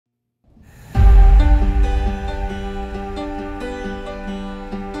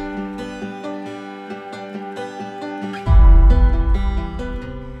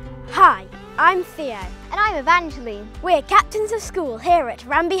Theo. And I'm Evangeline. We're captains of school here at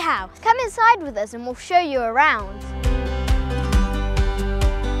Ranby House. Come inside with us and we'll show you around.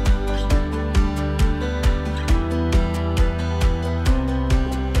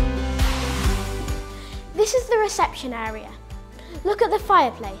 This is the reception area. Look at the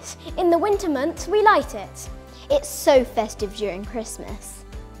fireplace. In the winter months, we light it. It's so festive during Christmas.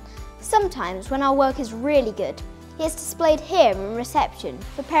 Sometimes when our work is really good, it's displayed here in reception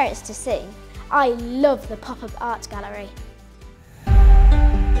for parents to see. I love the pop-up art gallery.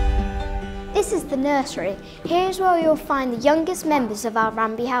 This is the nursery. Here's where you'll find the youngest members of our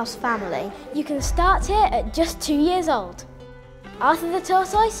Ranby House family. You can start here at just 2 years old. Arthur the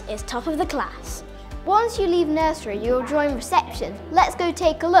tortoise is top of the class. Once you leave nursery, you'll join reception. Let's go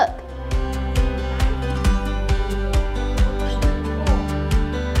take a look.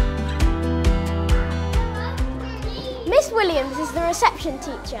 Miss Williams is the reception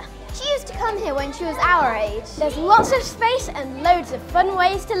teacher. She used to come here when she was our age. There's lots of space and loads of fun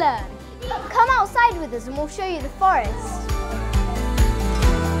ways to learn. Come outside with us and we'll show you the forest.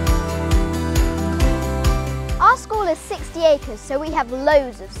 Our school is 60 acres, so we have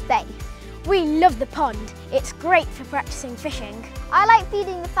loads of space. We love the pond. It's great for practicing fishing. I like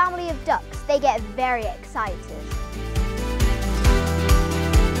feeding the family of ducks. They get very excited.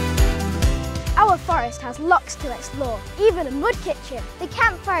 Our forest has lots to explore, even a mud kitchen. The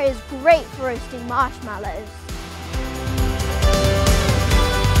campfire is great for roasting marshmallows.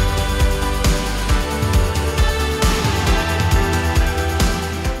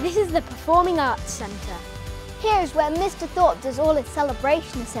 This is the Performing Arts Centre. Here's where Mr. Thorpe does all his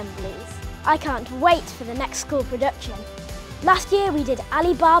celebration assemblies. I can't wait for the next school production. Last year we did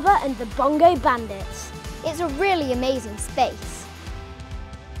Ali Baba and the Bongo Bandits. It's a really amazing space.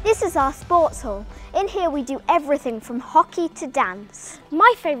 This is our sports hall. In here we do everything from hockey to dance.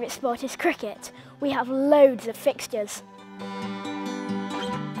 My favourite sport is cricket. We have loads of fixtures.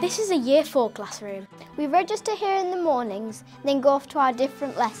 This is a Year 4 classroom. We register here in the mornings, then go off to our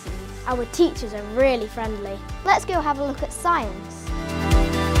different lessons. Our teachers are really friendly. Let's go have a look at science.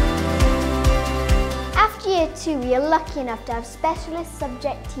 After Year 2, we are lucky enough to have specialist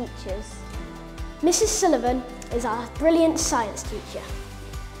subject teachers. Mrs. Sullivan is our brilliant science teacher.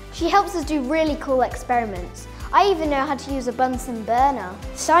 She helps us do really cool experiments. I even know how to use a Bunsen burner.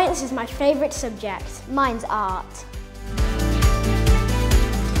 Science is my favourite subject. Mine's art.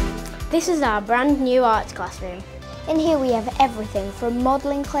 This is our brand new art classroom. In here we have everything from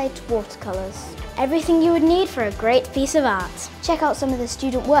modelling clay to watercolours. Everything you would need for a great piece of art. Check out some of the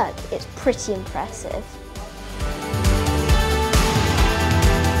student work, it's pretty impressive.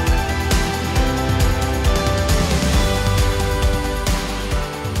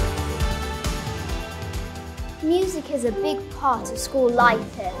 Music is a big part of school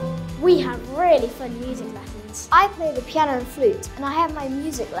life here. We have really fun music lessons. I play the piano and flute, and I have my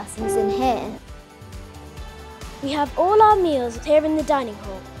music lessons in here. We have all our meals here in the dining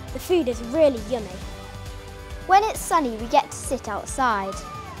hall. The food is really yummy. When it's sunny, we get to sit outside.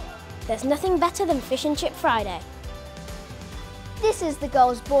 There's nothing better than Fish and Chip Friday. This is the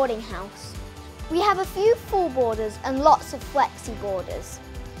girls' boarding house. We have a few full boarders and lots of flexi boarders.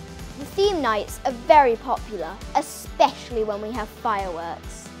 The theme nights are very popular, especially when we have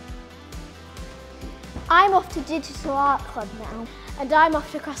fireworks. I'm off to Digital Art Club now. And I'm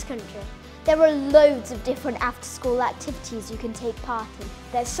off to cross country. There are loads of different after-school activities you can take part in.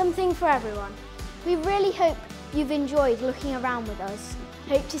 There's something for everyone. We really hope you've enjoyed looking around with us.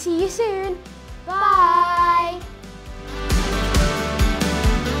 Hope to see you soon. Bye!